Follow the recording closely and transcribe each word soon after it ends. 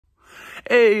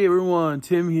Hey everyone,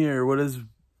 Tim here. What is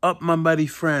up, my buddy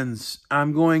friends?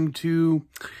 I'm going to,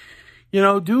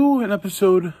 do an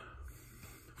episode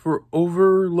for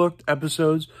overlooked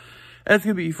episodes. And it's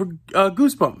going to be for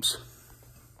Goosebumps.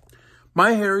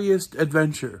 My Hairiest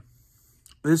Adventure.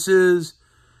 This is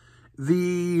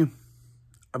the,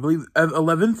 I believe,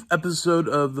 11th episode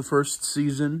of the first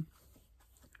season.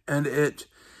 And it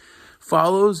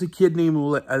follows a kid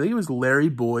named, I think it was Larry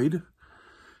Boyd.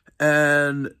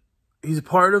 And he's a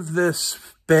part of this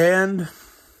band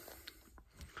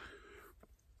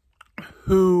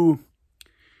who,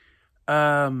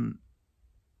 they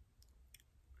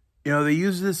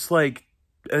use this, I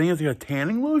think it's like a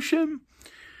tanning lotion.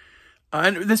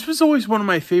 And this was always one of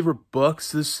my favorite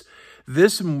books. This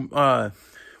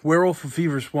Werewolf of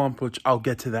Fever Swamp, which I'll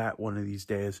get to that one of these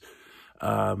days.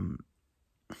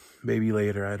 Maybe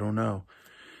later, I don't know.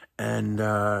 And,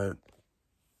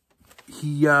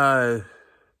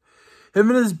 him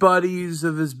and his buddies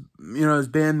of his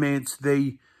bandmates,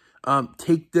 they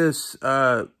take this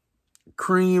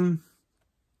cream,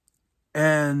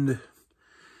 and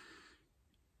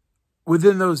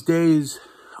within those days,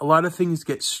 a lot of things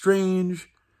get strange.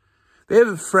 They have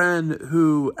a friend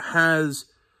who has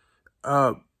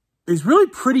these really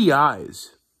pretty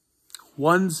eyes.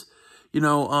 One's a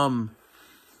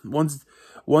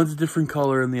different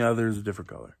color and the other is a different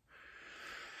color.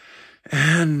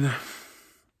 And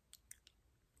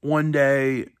one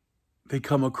day, they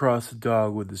come across a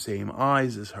dog with the same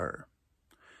eyes as her.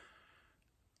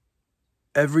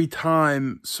 Every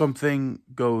time something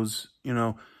goes,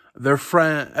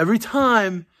 every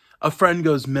time a friend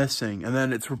goes missing, and then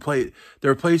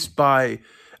they're replaced by,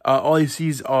 all he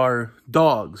sees are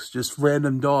dogs, just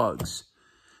random dogs.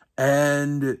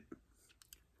 And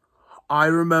I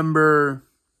remember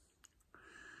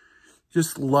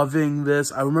just loving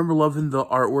this. I remember loving the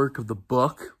artwork of the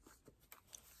book.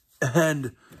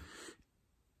 And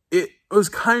it was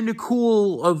kind of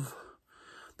cool of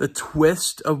the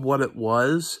twist of what it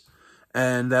was.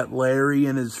 And that Larry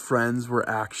and his friends were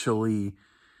actually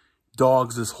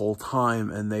dogs this whole time.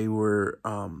 And they were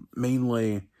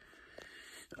mainly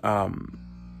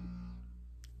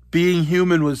being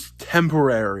human was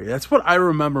temporary. That's what I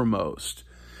remember most.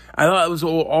 I thought it was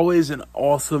always an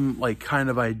awesome, kind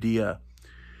of idea.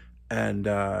 And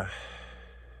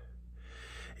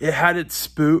it had its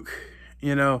spook,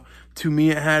 to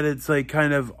me it had its,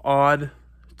 kind of odd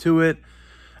to it.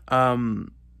 How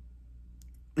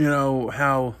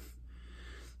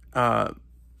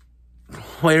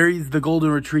Larry's the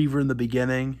golden retriever in the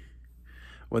beginning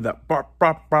with that bop,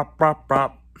 bop, bop, bop,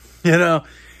 bop,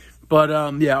 But,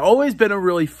 always been a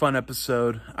really fun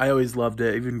episode. I always loved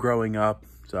it, even growing up.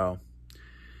 So,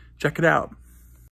 check it out.